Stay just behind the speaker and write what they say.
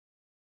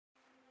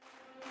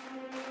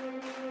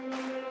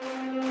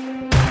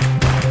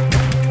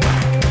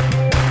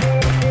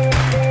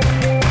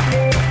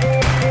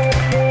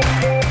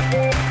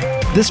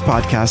This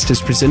podcast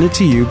is presented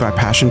to you by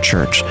Passion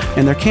Church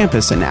and their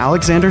campus in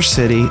Alexander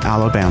City,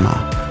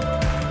 Alabama.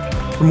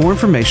 For more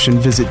information,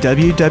 visit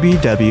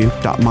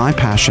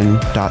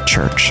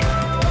www.mypassion.church.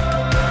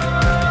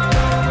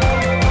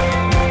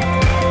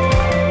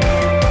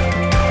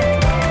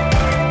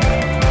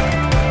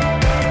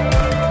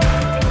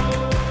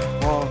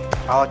 Well,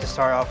 I like to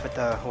start off with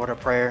the word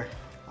of prayer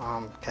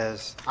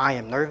because I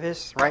am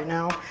nervous right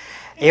now.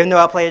 Even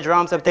though I play the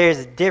drums up there,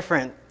 it's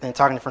different than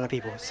talking in front of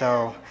people.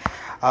 So,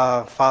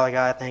 Father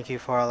God, thank you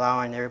for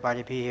allowing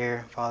everybody to be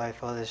here. Father,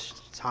 for this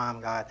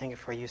time, God, thank you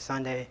for you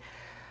Sunday.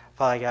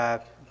 Father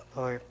God,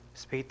 Lord,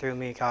 speak through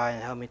me, God,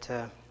 and help me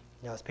to,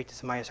 speak to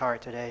somebody's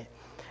heart today.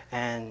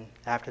 And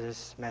after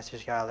this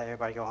message, God, let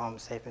everybody go home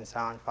safe and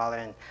sound, Father,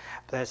 and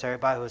bless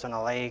everybody who's on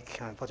the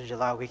lake on 4th of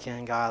July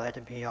weekend, God. Let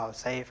them be all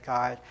safe,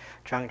 God.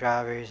 Drunk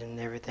drivers and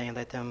everything,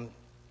 let them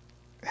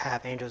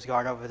have angels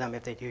guard over them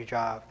if they do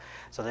drive,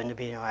 so there will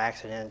be no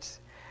accidents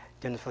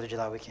during the 4th of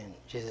July weekend. In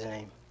Jesus'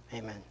 name,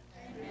 amen.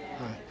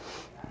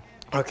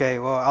 Okay,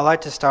 well, I'd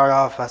like to start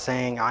off by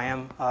saying I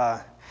am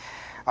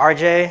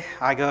RJ.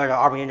 I go to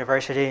Auburn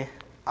University.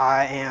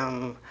 I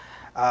am,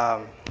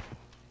 I'm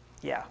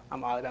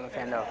an Alabama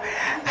fan though.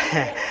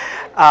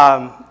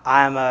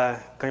 I'm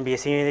going to be a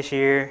senior this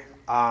year.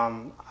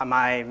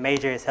 My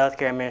major is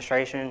healthcare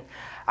administration.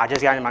 I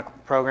just got into my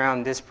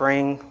program this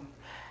spring,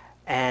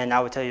 and I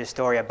will tell you a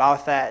story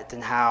about that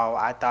and how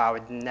I thought I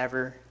would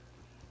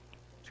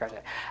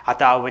I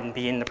thought I wouldn't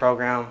be in the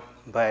program,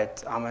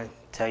 but I'm going to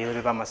tell you a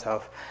little bit about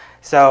myself.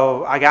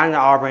 So I got into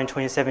Auburn in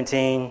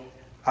 2017.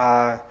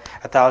 I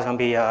thought I was going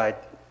to be a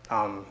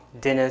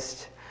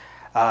dentist.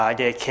 I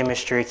did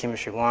chemistry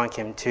 1,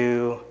 Chem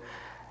 2.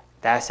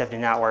 That stuff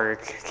did not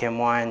work. Chem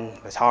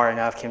 1 was hard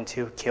enough. Chem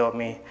 2 killed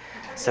me.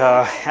 So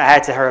I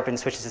had to hurry up and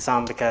switch to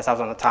some because I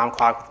was on the time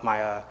clock with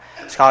my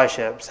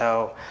scholarship.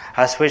 So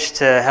I switched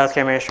to healthcare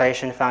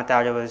administration, found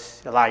out it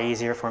was a lot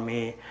easier for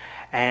me.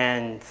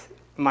 And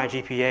my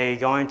GPA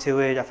going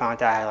to it, I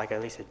found out I had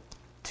at least a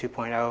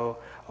 2.0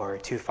 or a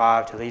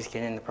 2.5 to at least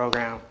get in the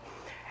program.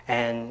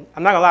 And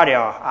I'm not going to lie to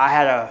y'all, I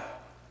had a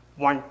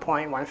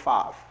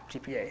 1.15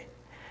 GPA.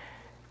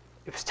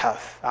 It was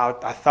tough. I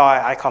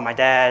thought, I called my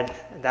dad.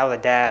 That was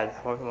a dad.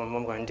 What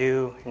I'm going to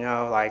do,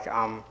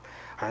 I'm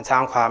on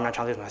time clock. I'm not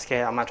trying to lose my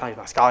scale. I'm not trying to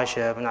lose my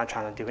scholarship. I'm not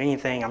trying to do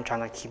anything. I'm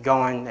trying to keep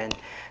going and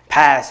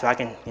pass so I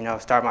can,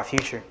 start my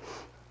future.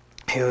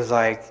 He was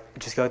like,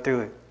 just go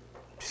through it.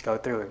 Just go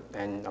through it.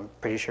 And I'm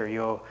pretty sure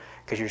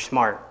because you're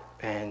smart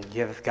and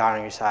you have God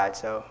on your side,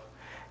 so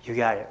you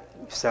got it.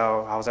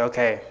 So I was like,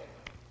 okay,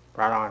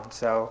 right on.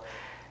 So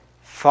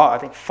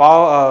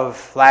fall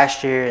of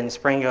last year and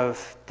spring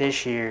of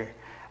this year,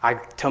 I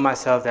told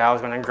myself that I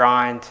was going to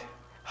grind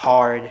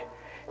hard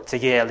to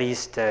get at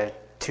least a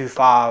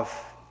 2.5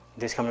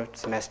 this coming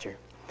semester.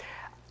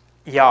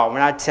 Y'all,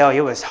 when I tell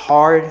you it was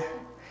hard, I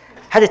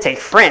had to take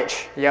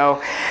French, yo.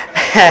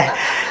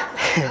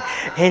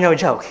 Ain't no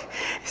joke.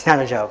 It's not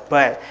a joke.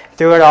 But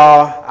through it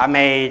all,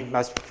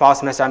 my fall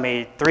semester, I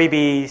made 3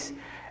 B's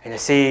and a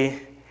C.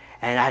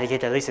 And I had to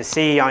get at least a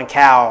C on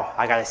Cal.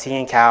 I got a C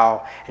in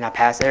Cal, and I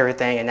passed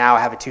everything, and now I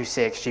have a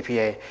 2.6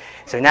 GPA.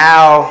 So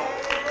now,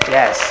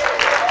 yes.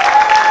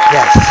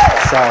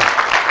 So,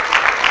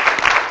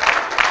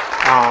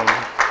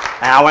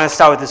 and I want to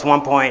start with this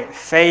one point.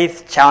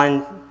 Faith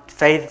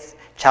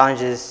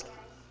challenges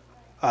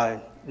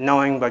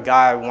knowing what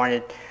God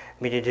wanted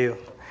me to do.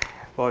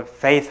 Well,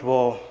 faith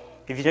will,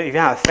 if you don't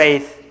have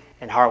faith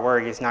and hard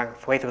work,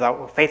 faith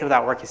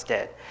without work is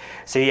dead.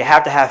 So you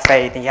have to have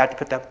faith, and you have to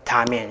put the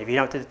time in. If you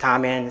don't put the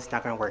time in, it's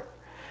not going to work.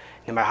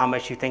 No matter how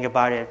much you think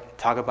about it,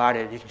 talk about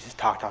it, you can just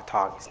talk.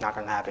 It's not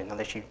going to happen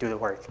unless you do the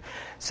work.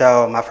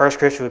 So my first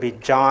scripture would be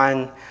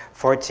John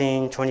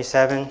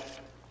 14:27.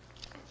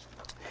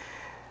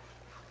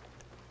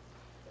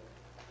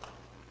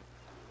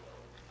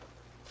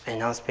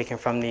 And I'm speaking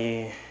from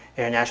the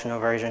International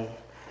Version,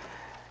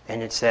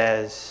 and it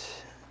says,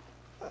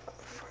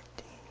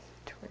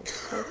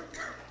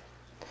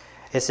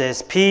 it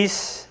says,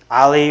 "Peace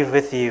I leave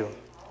with you.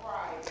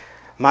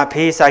 My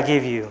peace I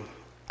give you.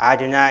 I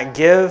do not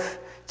give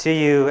to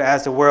you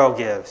as the world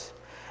gives.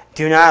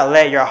 Do not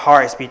let your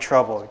hearts be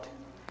troubled,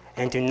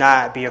 and do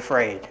not be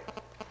afraid."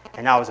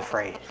 And I was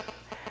afraid.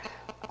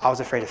 I was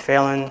afraid of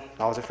failing.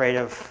 I was afraid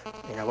of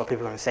what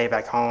people are going to say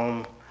back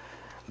home.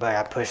 But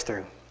I pushed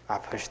through.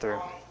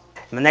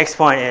 My next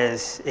point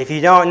is, if you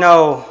don't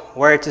know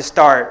where to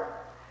start,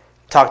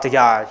 talk to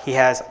God. He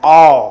has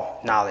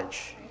all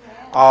knowledge.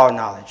 All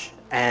knowledge.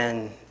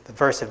 And the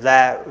verse of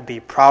that would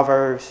be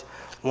Proverbs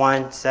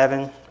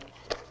 1:7.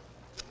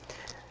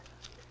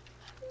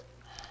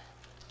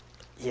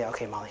 Yeah,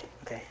 okay, Molly.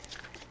 Okay.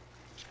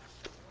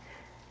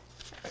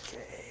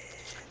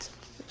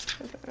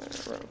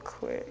 Real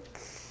quick.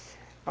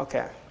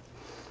 Okay.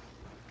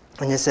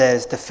 And it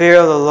says, "The fear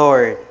of the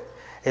Lord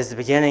is the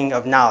beginning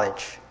of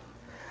knowledge,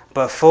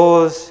 but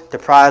fools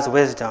despise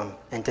wisdom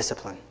and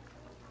discipline."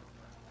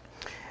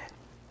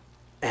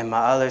 And my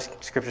other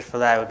scriptures for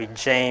that would be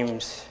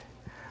James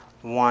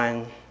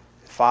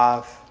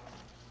 1:5.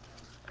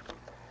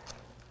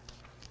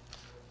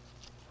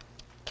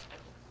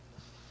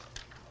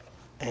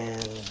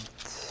 And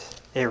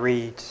it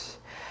reads,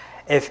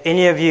 "If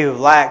any of you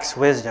lacks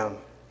wisdom,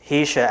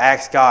 he should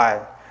ask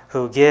God,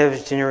 who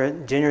gives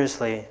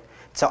generously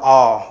to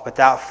all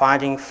without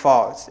finding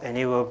faults, and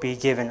it will be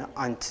given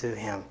unto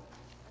him."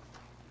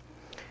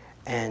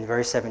 And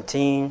verse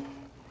 17,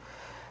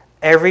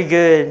 "Every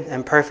good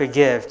and perfect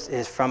gift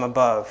is from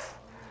above,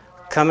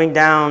 coming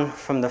down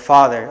from the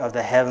Father of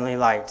the heavenly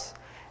lights,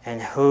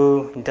 and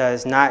who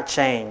does not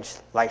change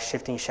like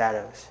shifting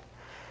shadows."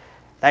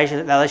 That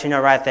lets you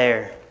know right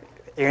there,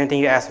 anything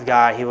you ask of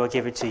God, he will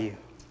give it to you.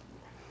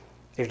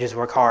 If you just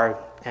work hard,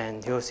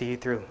 and he'll see you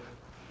through.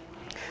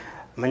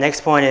 My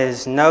next point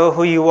is know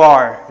who you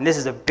are. And this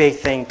is a big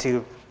thing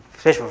too,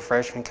 especially for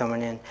freshmen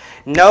coming in.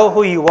 Know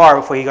who you are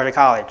before you go to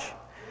college.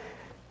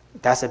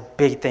 That's a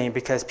big thing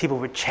because people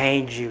would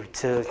change you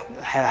to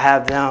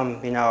have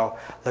them,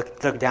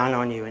 look down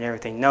on you and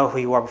everything. Know who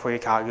you are before you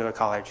go to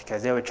college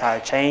because they would try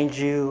to change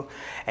you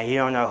and you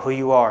don't know who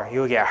you are.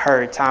 You'll get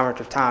hurt time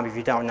after time if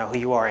you don't know who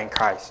you are in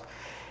Christ.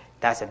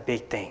 That's a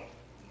big thing.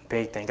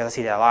 Big thing. Because I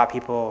see that a lot of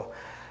people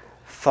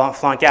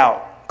flunk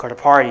out, go to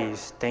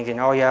parties thinking,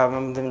 oh yeah,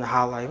 I'm living the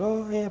high life.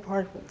 Oh yeah,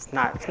 party. It's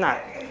not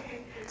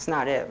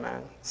it,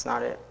 man. It's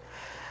not it.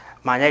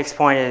 My next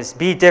point is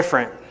be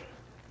different.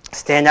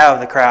 Stand out of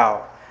the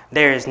crowd.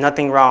 There is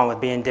nothing wrong with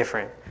being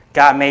different.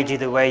 God made you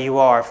the way you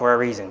are for a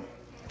reason.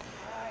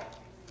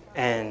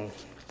 And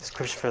the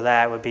scripture for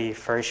that would be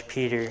 1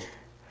 Peter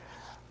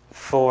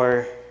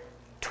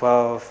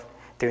 4:12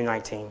 through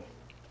 19.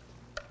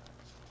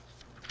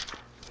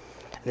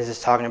 This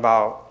is talking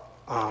about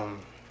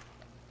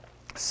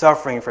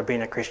suffering for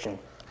being a Christian.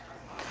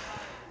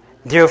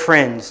 "Dear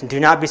friends, do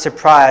not be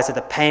surprised at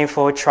the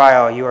painful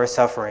trial you are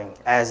suffering,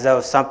 as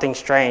though something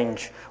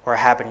strange were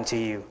happening to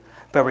you.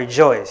 But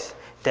rejoice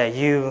that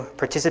you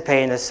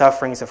participate in the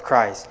sufferings of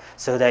Christ,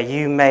 so that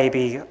you may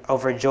be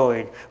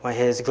overjoyed when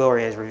his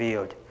glory is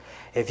revealed.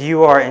 If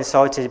you are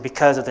insulted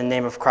because of the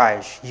name of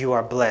Christ, you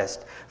are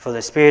blessed, for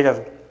the Spirit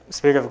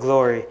of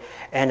glory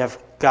and of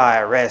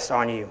God rests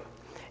on you.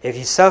 If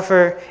you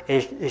suffer,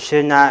 it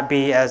should not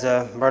be as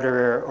a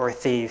murderer or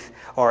thief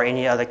or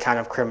any other kind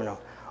of criminal,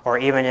 or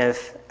even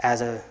if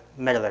as a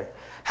meddler.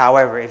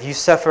 However, if you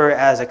suffer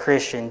as a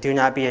Christian, do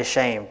not be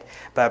ashamed,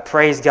 but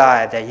praise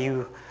God that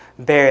you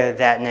bear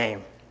that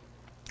name.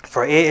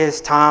 For it is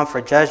time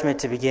for judgment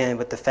to begin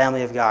with the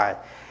family of God.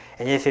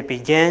 And if it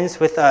begins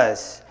with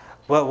us,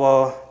 what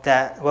will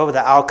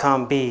the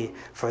outcome be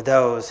for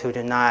those who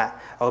do not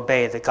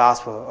obey the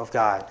gospel of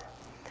God?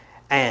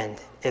 And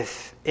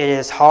if it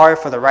is hard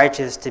for the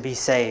righteous to be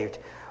saved,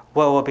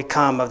 what will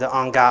become of the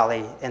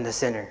ungodly and the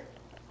sinner?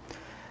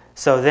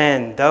 So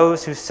then,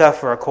 those who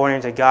suffer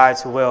according to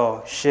God's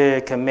will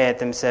should commit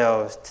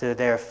themselves to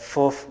their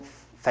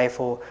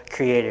faithful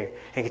Creator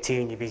and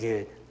continue to be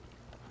good."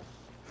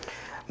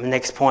 My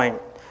next point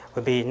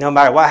would be, no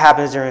matter what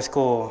happens during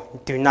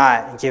school, do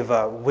not give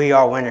up. We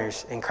are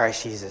winners in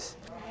Christ Jesus.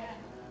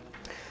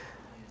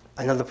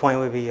 Another point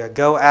would be,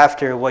 go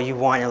after what you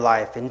want in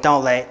life, and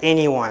don't let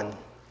anyone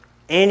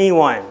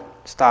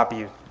stop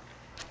you.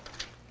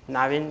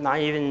 Not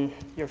even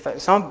your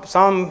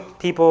some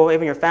people,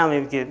 even your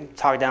family, get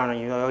talked down on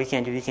you. Oh, you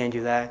can't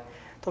do that.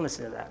 Don't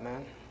listen to that,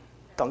 man.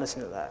 Don't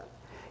listen to that.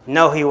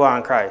 Know who you are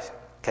in Christ,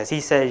 because he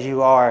says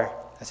you are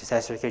a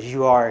successor, because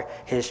you are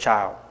his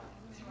child.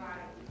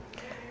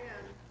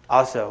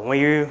 Also, when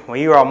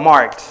you are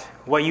marked,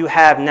 what you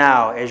have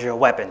now is your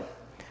weapon.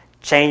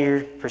 Change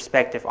your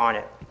perspective on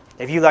it.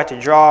 If you like to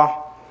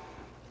draw,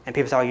 and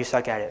people say, "Oh, you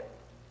suck at it,"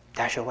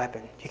 that's your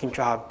weapon. You can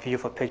draw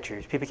beautiful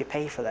pictures. People get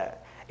paid for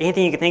that.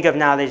 Anything you can think of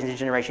nowadays in this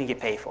generation, you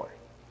get paid for.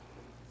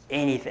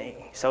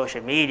 Anything,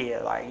 social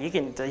media, like you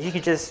can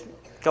just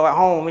go at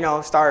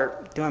home,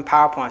 start doing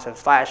PowerPoints or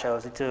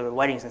slideshows into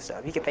weddings and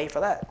stuff. You get paid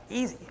for that,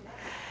 easy.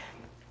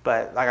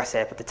 But like I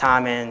said, put the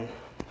time in,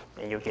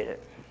 and you'll get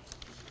it.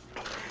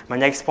 My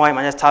next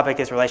topic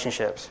is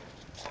relationships.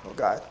 Oh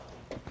God,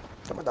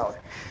 it's my dollar.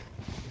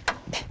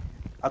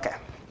 Okay,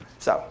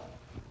 so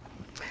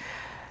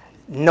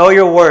know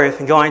your worth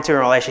and go into a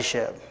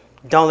relationship.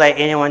 Don't let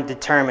anyone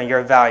determine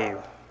your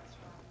value.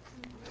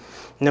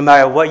 No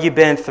matter what you've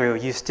been through,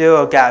 you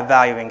still got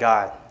value in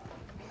God.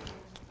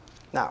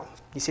 Now,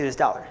 you see this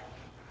dollar,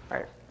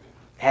 right? It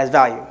has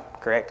value,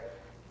 correct?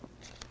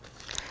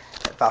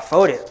 If I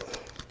fold it, it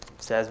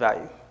still has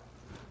value.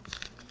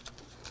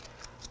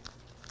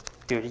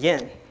 Do it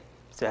again, it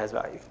still has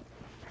value.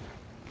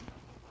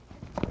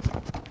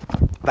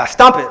 If I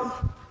stomp it,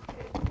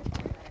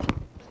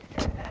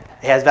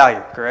 it has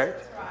value,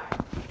 correct?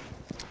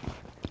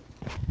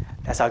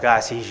 That's how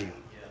God sees you.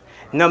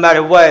 No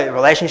matter what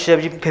relationship,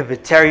 people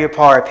tear you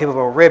apart, people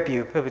will rip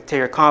you, people tear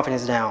your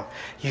confidence down.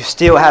 You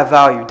still have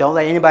value. Don't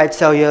let anybody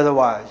tell you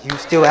otherwise. You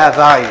still have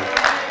value.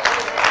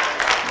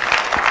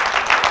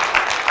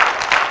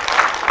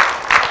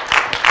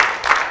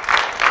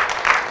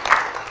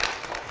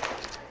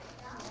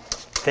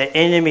 The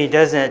enemy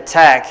doesn't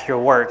attack your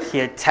work,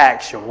 he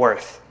attacks your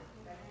worth.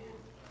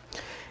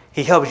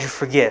 He helps you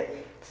forget.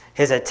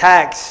 He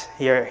attacks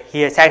your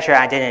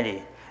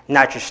identity,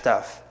 not your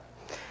stuff.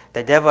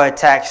 The devil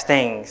attacks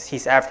things.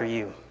 He's after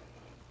you.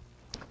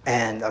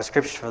 And our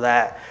scripture for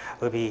that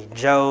would be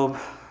Job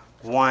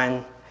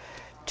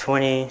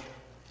 1:20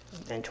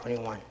 and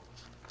 21.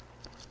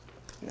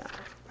 No,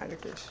 I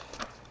get this.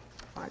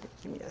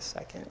 Give me a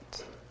second.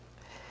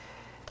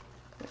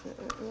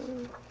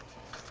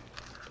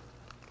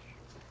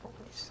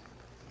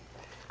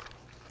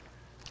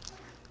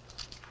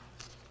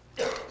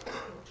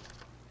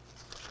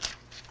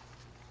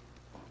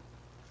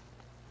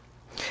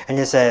 And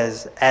it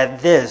says,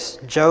 at this,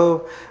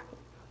 Job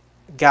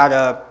got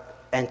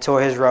up and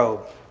tore his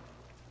robe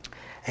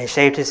and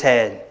shaved his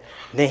head.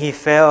 Then he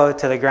fell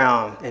to the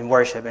ground in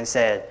worship and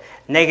said,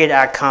 naked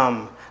I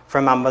come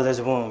from my mother's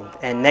womb,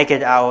 and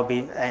naked I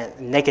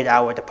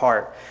will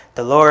depart.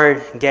 The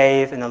Lord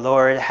gave, and the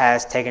Lord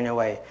has taken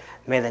away.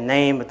 May the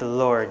name of the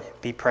Lord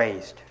be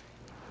praised.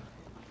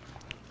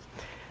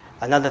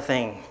 Another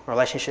thing,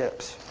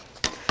 relationships.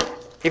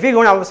 If you're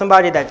going out with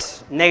somebody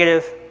that's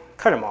negative,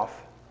 cut them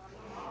off.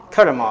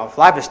 Cut them off.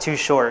 Life is too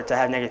short to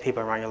have negative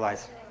people around your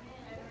life.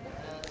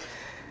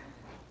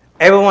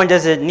 Everyone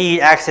doesn't need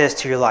access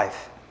to your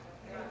life.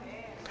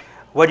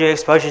 What you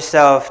expose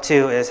yourself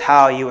to is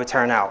how you will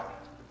turn out.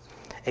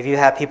 If you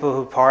have people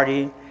who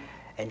party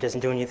and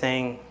doesn't do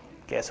anything,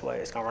 guess what?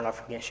 It's going to run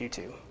off against you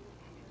too.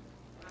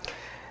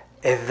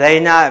 If they're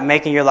not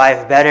making your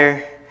life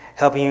better,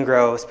 helping you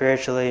grow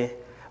spiritually,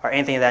 or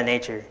anything of that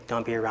nature,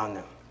 don't be around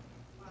them.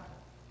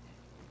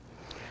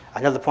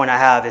 Another point I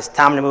have is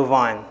time to move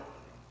on.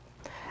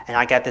 And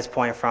I got this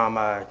point from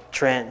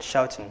Trent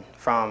Shelton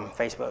from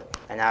Facebook,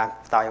 and I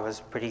thought it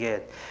was pretty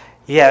good.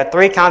 You have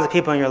 3 kinds of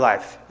people in your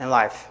life.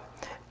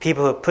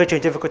 People who put you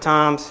in difficult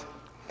times,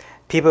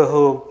 people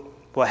who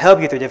will help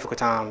you through difficult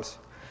times,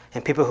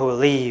 and people who will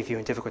leave you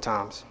in difficult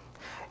times.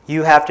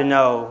 You have to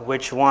know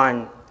which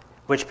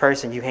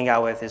person you hang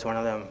out with is one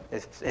of them.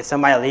 If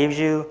somebody leaves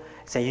you,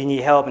 saying you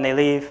need help and they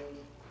leave,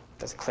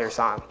 that's a clear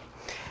sign.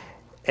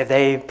 If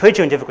they put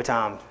you in difficult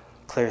times,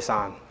 clear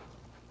sign.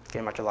 Get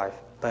them out your life.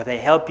 But if they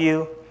help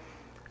you,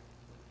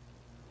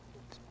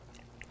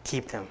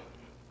 keep them.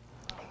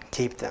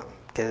 Keep them.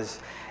 Because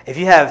if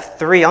you have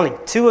only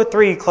 2 or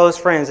 3 close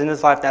friends in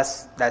this life,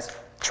 that's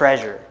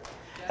treasure.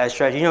 That's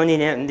treasure. You don't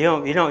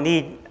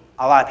need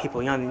a lot of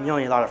people. You don't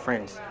need a lot of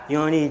friends. You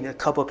only need a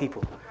couple of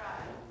people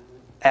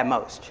at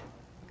most.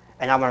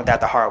 And I learned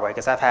that the hard way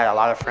because I've had a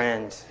lot of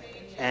friends,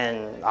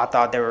 and I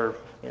thought they were,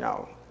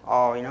 yeah,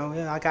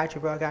 I got you,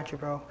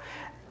 bro.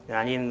 And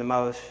I need them the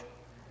most.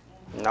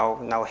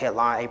 No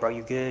headline. Hey, bro,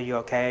 you good? You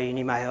okay? You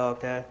need my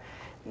help?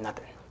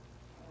 Nothing.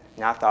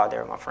 And I thought they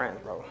were my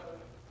friends, bro.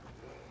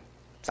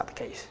 It's not the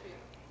case.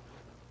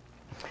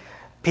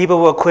 People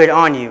will quit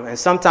on you, and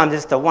sometimes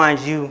it's the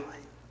ones you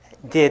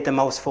did the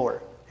most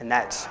for, and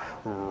that's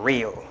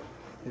real.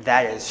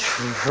 That is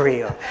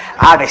real.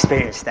 I've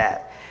experienced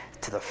that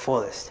to the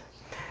fullest.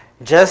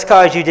 Just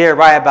because you did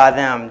right by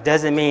them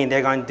doesn't mean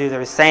they're going to do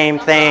the same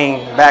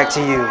thing back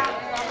to you.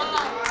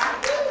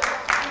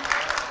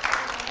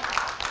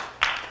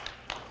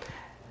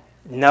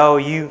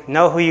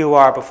 Know who you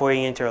are before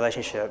you get into a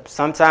relationship.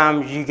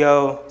 Sometimes you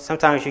got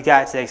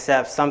to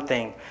accept some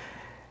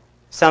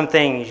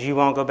things you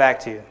won't go back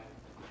to.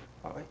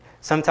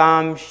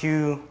 Sometimes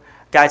you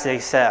got to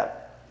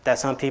accept that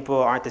some people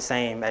aren't the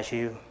same as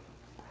you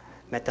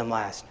met them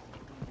last.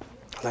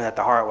 I learned that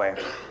the hard way.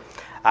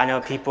 I know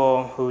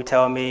people who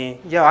tell me,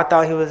 I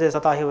thought he was this, I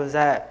thought he was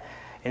that.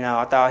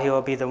 I thought he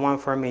would be the one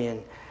for me.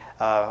 And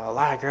a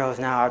lot of girls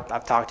now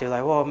I've talked to,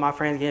 like, well, my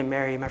friend's getting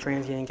married, my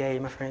friend's getting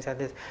engaged, my friend's got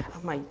this.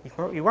 I'm like, you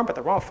worry about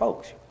the wrong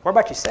folks. Worry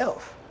about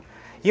yourself.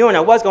 You don't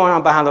know what's going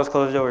on behind those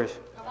closed doors.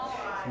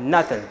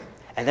 Nothing.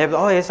 And they're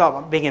like, it's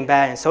all big and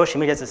bad. And social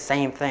media is the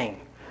same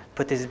thing.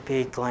 Put this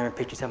big glamour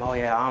picture, tell them,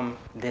 I'm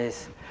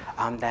this,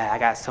 I'm that. I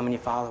got so many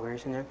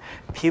followers. And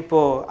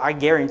people, I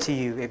guarantee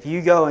you, if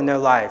you go in their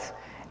life,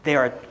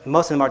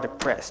 most of them are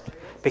depressed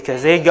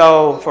because they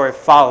go for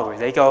followers.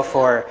 They go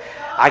for,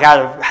 I got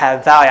to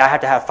have value. I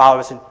have to have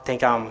followers to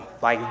think I'm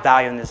like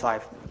value in this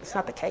life. It's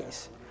not the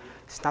case.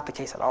 It's not the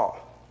case at all.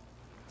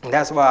 And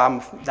that's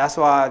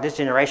why this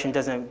generation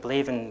doesn't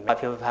believe in. A lot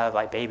of people have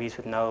like babies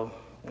with no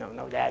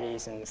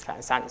daddies, and it's kind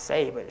of sad to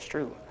say, but it's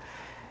true.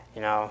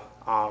 And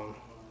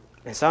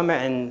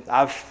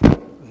I've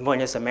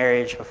witnessed a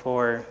marriage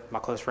before, my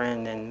close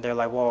friend, and they're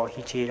like, well,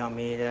 he cheated on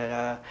me.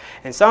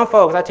 And some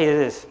folks, I tell you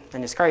this,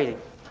 and it's crazy.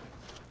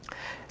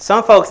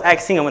 Some folks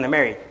act single when they're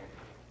married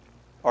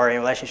or in a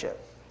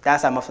relationship.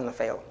 That's how most of them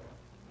fail.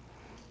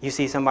 You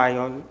see somebody,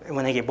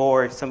 when they get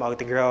bored,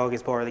 the girl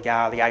gets bored with the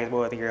guy gets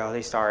bored with the girl,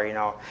 they start,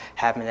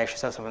 having extra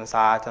stuff on the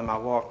side, telling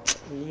them, well,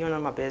 you don't know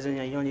my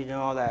business, you don't need to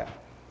know all that.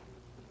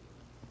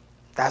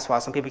 That's why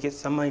so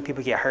many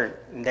people get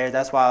hurt. And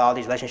that's why all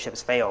these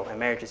relationships fail and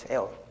marriages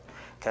fail.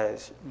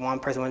 Because one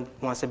person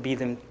wants to be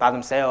them by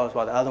themselves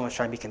while the other one's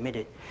trying to be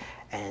committed.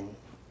 And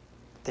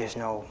there's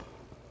no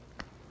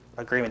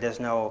agreement, there's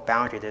no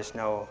boundary, there's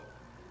no, you know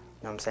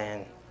what I'm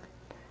saying?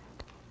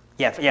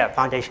 Yeah,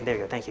 foundation, there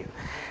you go, thank you.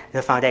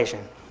 The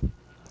foundation.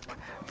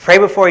 Pray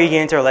before you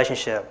get into a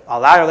relationship. A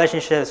lot of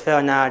relationships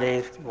fail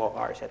nowadays. Well, I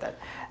already said that.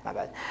 My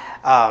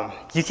bad.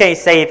 You can't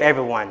save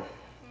everyone.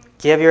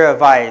 Give your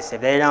advice.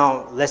 If they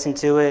don't listen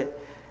to it,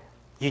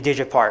 you did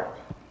your part.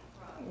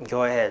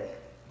 Go ahead.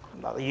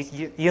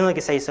 You only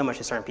can say so much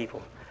to certain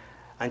people.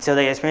 Until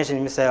they experience it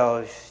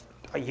themselves,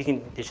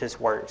 it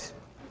just works.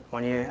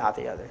 One ear out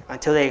the other.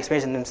 Until they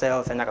experience it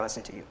themselves, they're not going to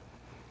listen to you.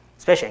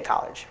 Especially in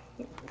college.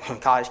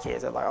 College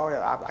kids are like, oh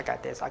yeah, I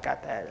got this, I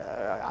got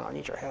that. I don't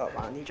need your help.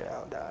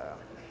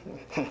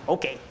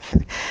 Okay.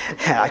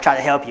 I try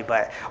to help you,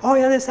 but oh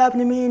yeah, this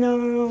happened to me.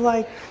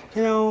 Like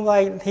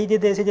he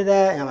did this, he did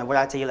that, and I'm like, what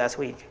did I tell you last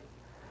week?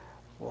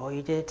 Well,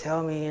 you did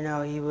tell me,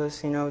 he was,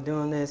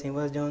 doing this, he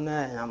was doing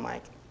that, and I'm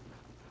like,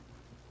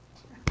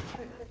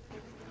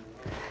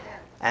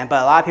 but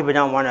a lot of people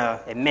don't want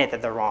to admit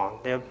that they're wrong.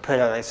 They'll put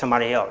it like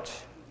somebody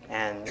else,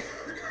 and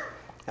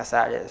that's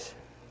how it is.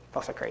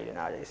 Folks are crazy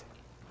nowadays.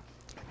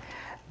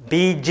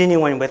 Be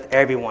genuine with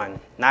everyone,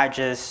 not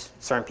just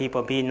certain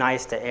people. Be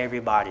nice to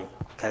everybody,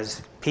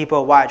 because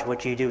people watch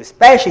what you do,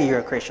 especially if you're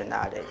a Christian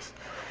nowadays.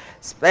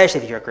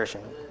 Especially if you're a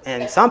Christian.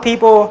 And some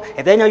people,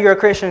 if they know you're a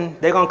Christian,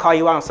 they're going to call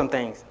you out on some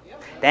things.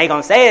 They ain't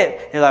going to say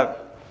it. They're like,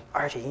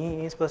 Archie, you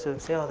ain't supposed to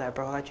say all that,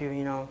 bro. Like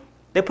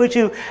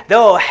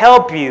they'll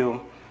help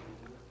you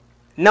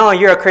knowing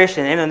you're a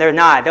Christian, even though they're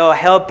not. They'll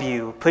help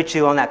you, put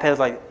you on that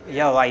pedestal, like,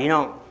 yo, like,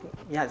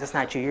 yeah, that's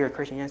not you. You're a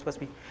Christian. You're not supposed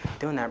to be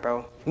doing that,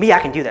 bro. Me, I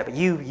can do that, but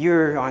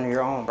you're on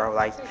your own, bro.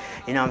 Like,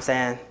 you know what I'm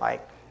saying?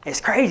 Like, it's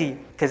crazy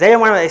because they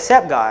don't want to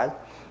accept God,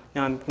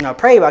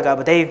 pray about God,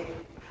 but they,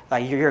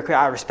 like,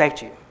 I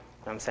respect you. You know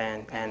what I'm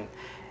saying?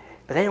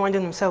 But they don't want to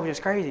do it themselves, which is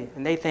crazy.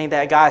 And they think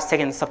that God's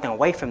taking something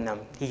away from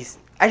them. He's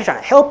actually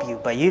trying to help you,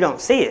 but you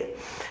don't see it.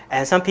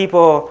 And some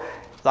people,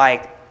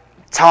 like,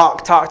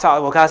 talk.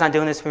 Well, God's not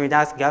doing this for me.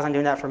 God's not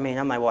doing that for me. And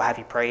I'm like, well, have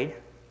you prayed?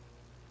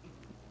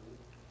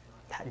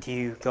 Do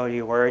you go to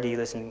your word? Do you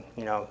listen,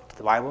 to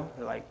the Bible?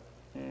 They're like,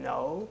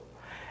 no.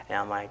 And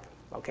I'm like,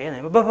 okay,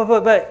 then,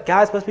 but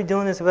God's supposed to be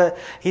doing this, but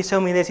he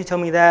told me this, he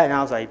told me that. And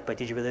I was like, but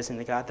did you really listen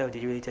to God, though?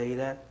 Did he really tell you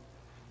that?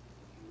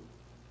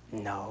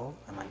 No.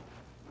 I'm like,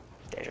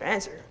 there's your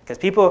answer. Because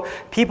people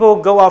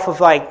go off of,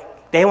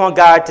 like, they want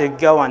God to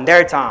go on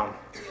their time,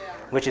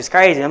 which is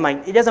crazy. I'm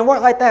like, it doesn't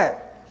work like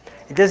that.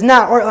 It does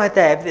not work like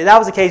that. If that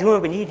was the case, we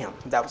wouldn't even need him,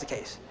 if that was the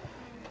case.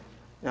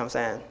 You know what I'm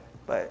saying?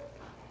 But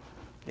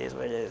it is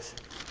what it is.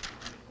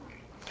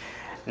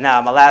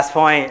 Now, my last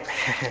point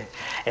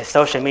is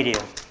social media.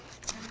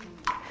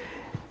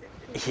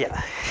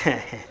 Yeah.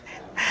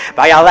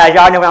 But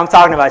y'all know what I'm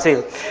talking about,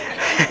 too.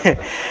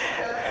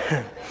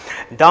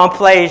 Don't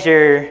place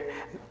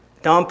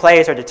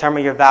or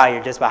determine your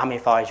value just by how many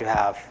followers you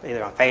have,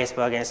 either on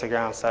Facebook,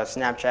 Instagram,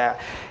 Snapchat.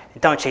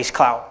 Don't chase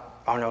clout.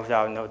 I don't know if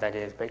y'all know what that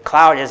is, but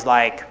clout is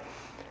like,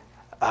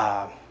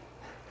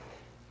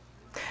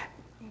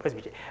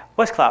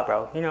 what's clout,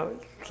 bro?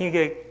 Can you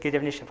get a good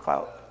definition of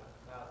clout?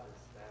 Clout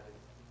is status.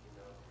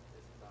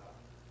 It's about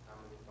how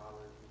many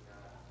followers you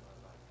got,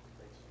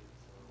 makes you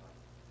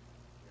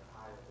you're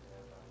higher than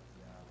everybody.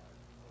 You got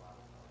a lot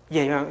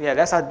of followers. Yeah,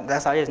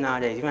 that's how it is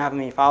nowadays. You don't have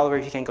many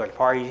followers, you can't go to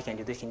parties, you can't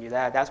do this, you can do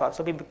that. That's why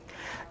some people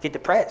get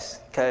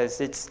depressed, because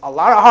it's a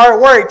lot of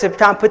hard work to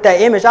try and put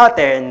that image out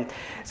there, and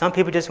some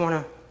people just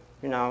want to,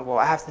 well,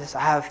 I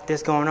have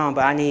this going on,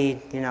 but I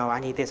need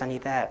this, I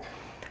need that.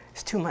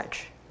 It's too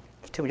much.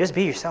 Just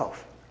be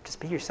yourself. Just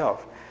be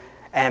yourself.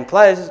 And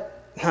plus,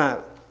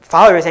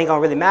 followers ain't gonna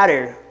really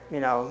matter,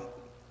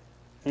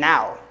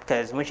 now,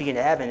 because once you get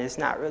to heaven, it's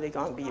not really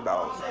gonna be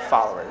about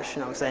followers. You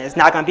know what I'm saying? It's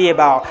not gonna be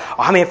about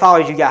how many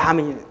followers you got, how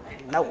many.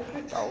 No,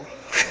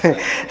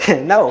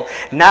 no,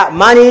 not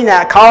money,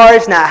 not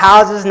cars, not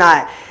houses,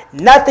 not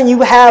nothing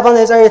you have on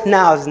this earth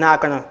now is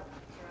not gonna,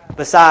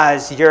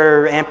 besides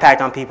your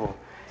impact on people,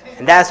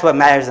 and that's what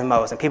matters the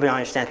most. And people don't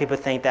understand. People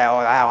think that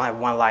I only have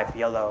one life,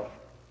 YOLO.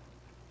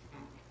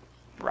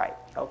 Right.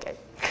 Okay,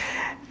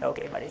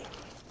 buddy.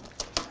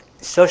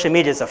 Social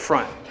media is a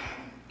front.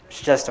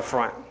 It's just a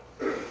front.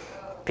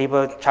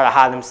 People try to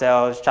hide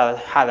themselves, try to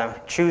hide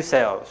their true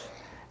selves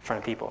in front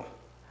of people.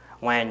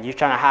 When you're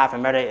trying to hide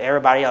from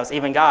everybody else,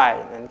 even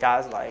God, and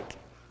God's like,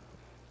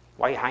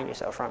 why are you hiding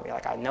yourself from me?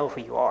 Like, I know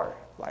who you are.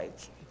 Like,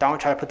 don't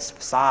try to put this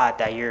facade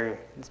that you're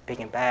big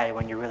and bad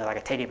when you're really like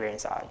a teddy bear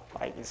inside.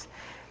 Like,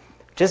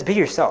 just be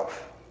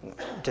yourself.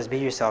 Just be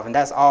yourself, and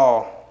that's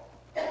all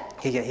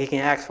he can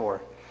ask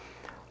for.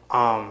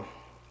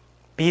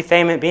 Being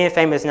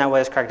famous is not what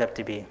it's cracked up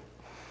to be.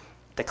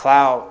 The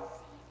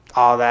clout,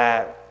 all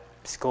that,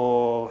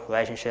 school,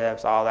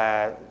 relationships, all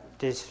that,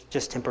 is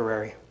just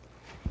temporary.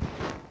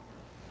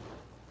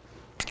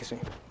 Excuse me.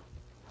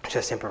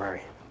 Just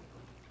temporary.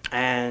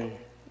 And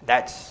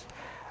that's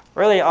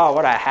really all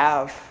what I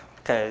have,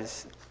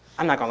 because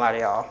I'm not going to lie to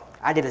y'all.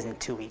 I did this in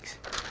 2 weeks.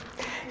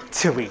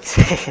 2 weeks.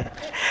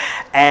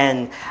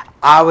 And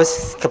I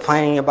was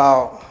complaining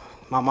about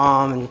my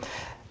mom and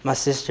my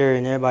sister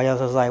and everybody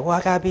else. Was like, well,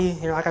 I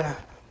gotta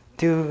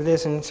do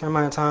this in a certain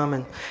amount of time,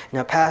 and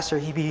pastor,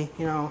 he be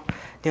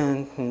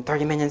doing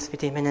 30 minutes,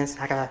 15 minutes.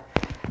 I gotta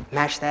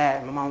match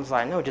that. My mom was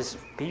like, no, just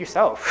be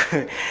yourself.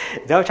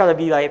 Don't try to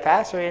be like a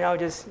pastor,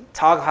 just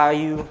talk how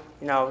you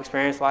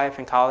experience life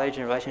in college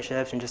and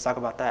relationships and just talk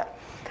about that.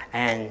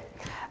 And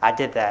I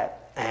did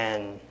that.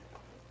 And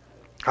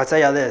I'll tell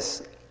y'all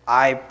this,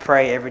 I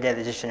pray every day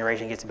that this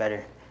generation gets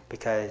better,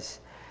 because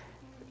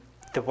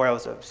the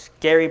world's a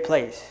scary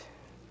place.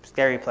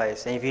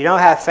 And if you don't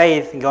have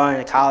faith in going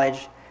to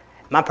college,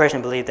 my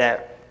personal belief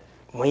that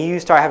when you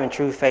start having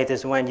true faith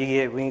is when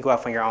we can go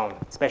out on your own,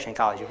 especially in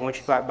college. Once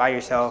you go by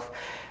yourself,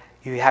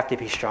 you have to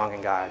be strong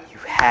in God. You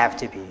have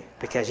to be,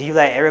 because you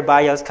let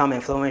everybody else come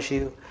influence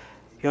you.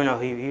 You don't know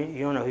who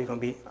you're gonna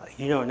be.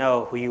 You don't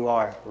know who you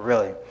are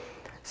really.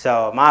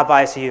 So my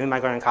advice to you who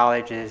might go to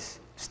college is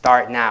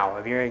start now.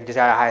 If you're just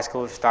out of high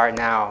school, start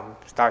now.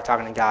 Start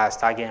talking to God.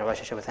 Start getting a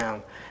relationship with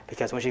Him.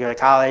 Because once you go to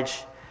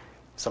college,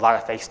 it's a lot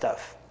of fake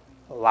stuff.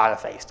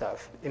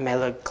 It may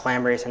look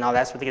glamorous and all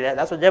that's what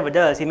the devil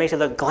does. He makes it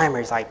look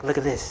glamorous. Like, look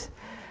at this.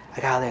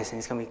 I got this, and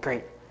it's gonna be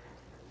great.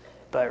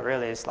 But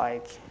really, it's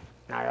like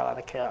not a lot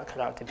of cut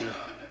out to be.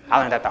 I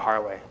learned that the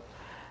hard way.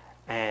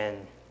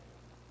 And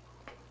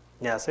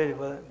yeah, that's really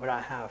what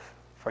I have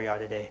for y'all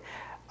today.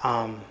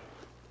 I'd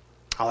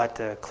like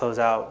to close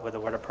out with a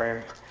word of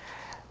prayer.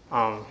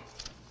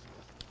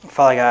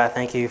 Father God,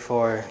 thank you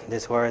for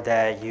this word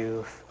that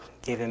you've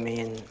given me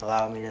and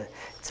allowed me to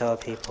tell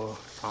people.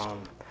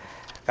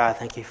 God,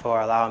 thank you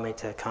for allowing me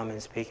to come and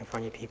speak in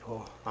front of you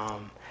people.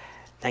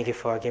 Thank you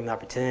for giving me the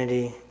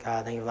opportunity.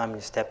 God, thank you for allowing me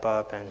to step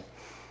up and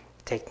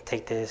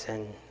take this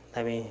and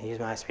let me use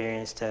my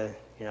experience to,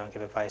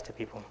 give advice to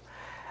people.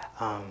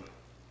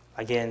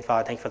 Again,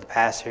 Father, thank you for the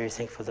pastors.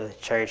 Thank you for the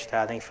church,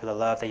 God. Thank you for the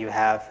love that you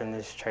have in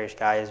this church,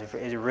 God.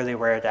 It's really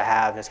rare to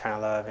have this kind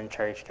of love in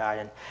church, God.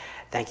 And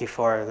thank you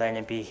for letting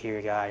it be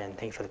here, God. And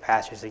thank you for the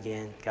pastors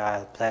again.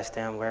 God, bless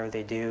them wherever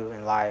they do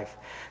in life,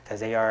 because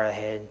they are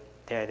ahead.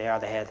 They are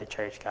the head of the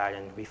church, God,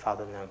 and we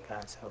follow them,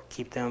 God. So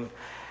keep them,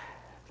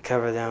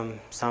 cover them.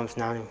 Psalms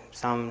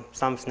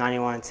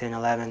 91, 10,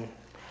 11,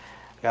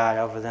 God,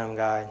 over them,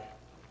 God.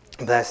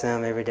 Bless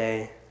them every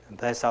day.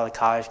 Bless all the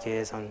college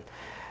kids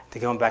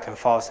they're going back in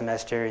fall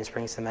semester and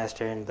spring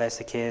semester, and bless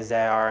the kids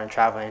that are in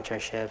travel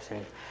internships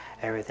and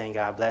everything,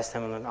 God. Bless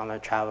them on their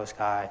travels,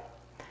 God.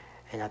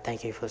 And I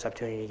thank you for this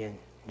opportunity again.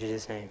 In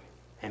Jesus' name,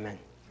 amen.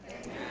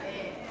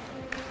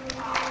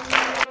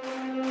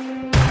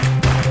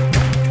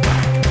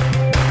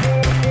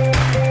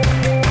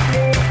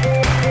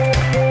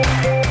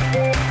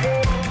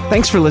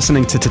 Thanks for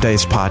listening to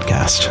today's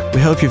podcast.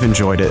 We hope you've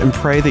enjoyed it and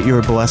pray that you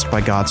are blessed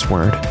by God's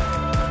Word.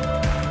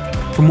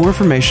 For more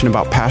information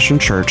about Passion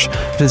Church,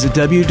 visit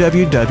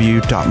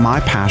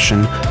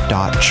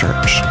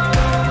www.mypassion.church.